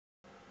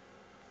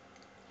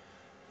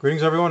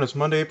Greetings everyone, it's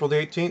Monday, April the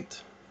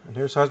 18th, and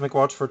here's Seismic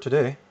Watch for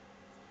today.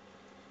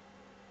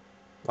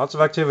 Lots of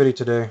activity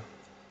today.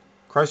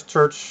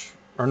 Christchurch,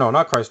 or no,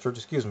 not Christchurch,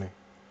 excuse me.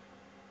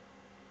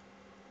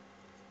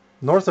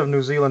 North of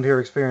New Zealand here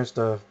experienced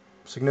a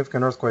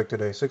significant earthquake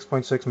today,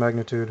 6.6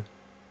 magnitude.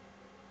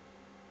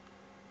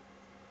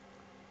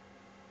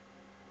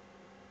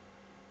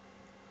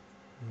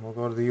 And we'll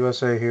go to the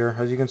USA here.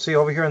 As you can see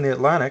over here in the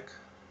Atlantic,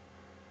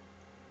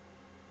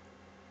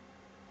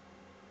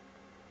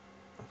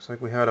 looks like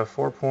we had a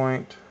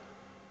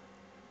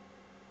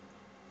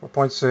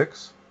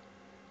 4.6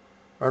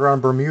 right around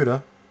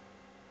Bermuda.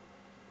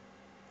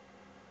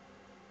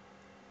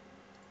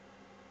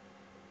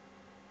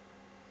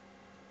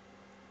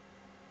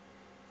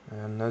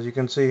 And as you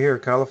can see here,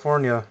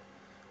 California,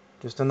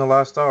 just in the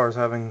last hour, is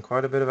having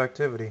quite a bit of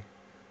activity.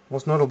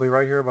 Most notably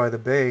right here by the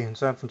bay in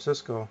San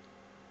Francisco.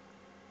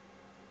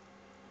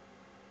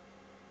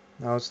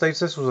 Now it states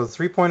this was a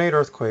 3.8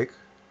 earthquake.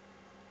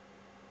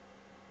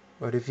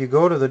 But if you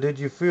go to the Did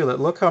You Feel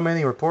It, look how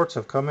many reports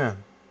have come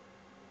in.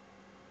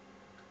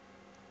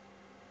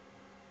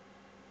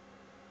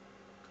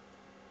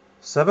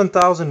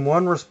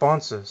 "7,001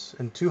 responses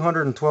in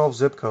 212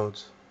 zip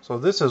codes. So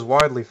this is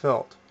widely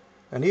felt.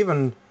 And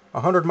even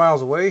 100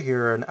 miles away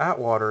here in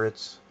Atwater,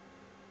 it's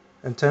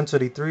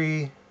intensity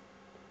 3.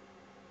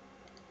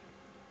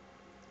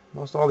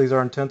 Most all these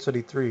are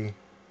intensity 3.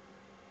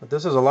 But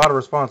this is a lot of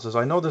responses.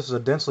 I know this is a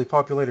densely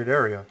populated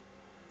area.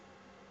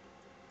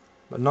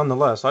 But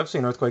nonetheless, I've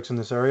seen earthquakes in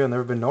this area and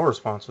there have been no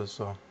responses.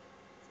 So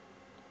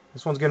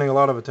this one's getting a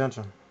lot of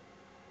attention.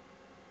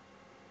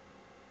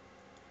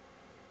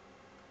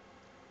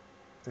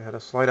 They had a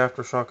slight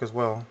aftershock as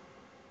well.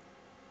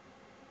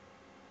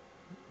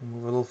 We'll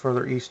move a little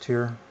further east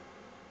here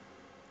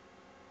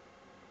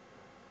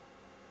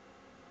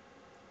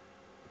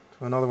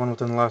to another one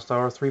within the last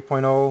hour,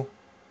 3.0.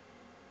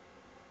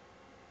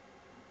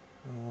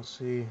 And we'll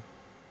see.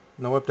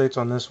 No updates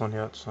on this one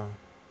yet, so.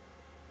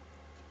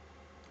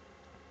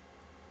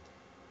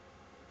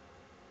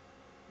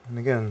 And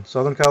again,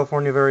 Southern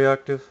California very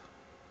active.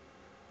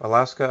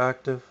 Alaska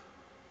active.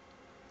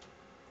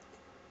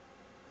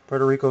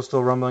 Puerto Rico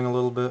still rumbling a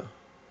little bit.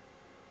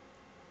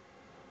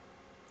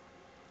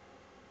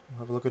 We'll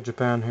have a look at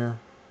Japan here.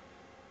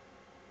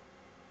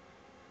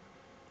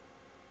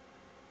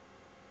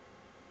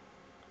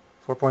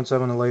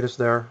 .7 the latest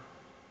there.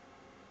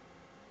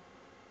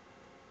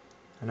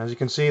 And as you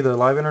can see, the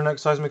live internet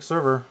seismic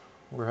server,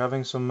 we're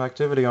having some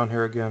activity on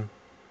here again.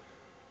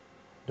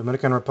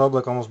 Dominican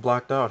Republic almost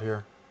blacked out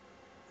here.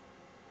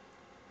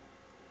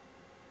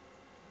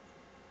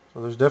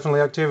 So there's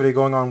definitely activity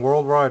going on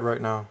worldwide right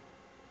now.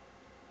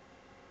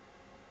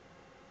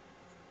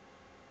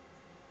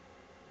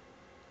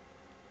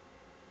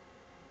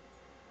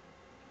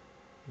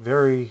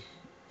 Very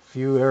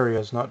few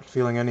areas not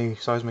feeling any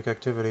seismic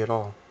activity at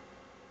all.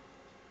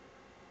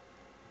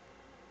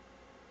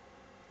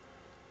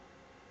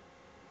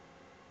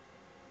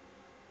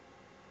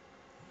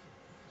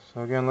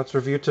 So again, let's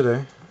review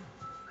today.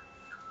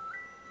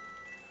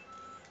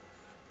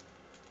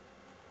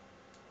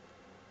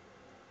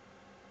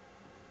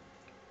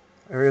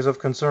 Areas of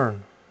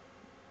concern: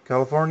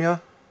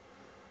 California,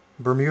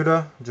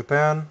 Bermuda,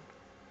 Japan,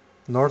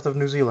 north of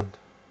New Zealand.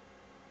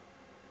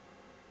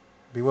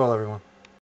 Be well, everyone.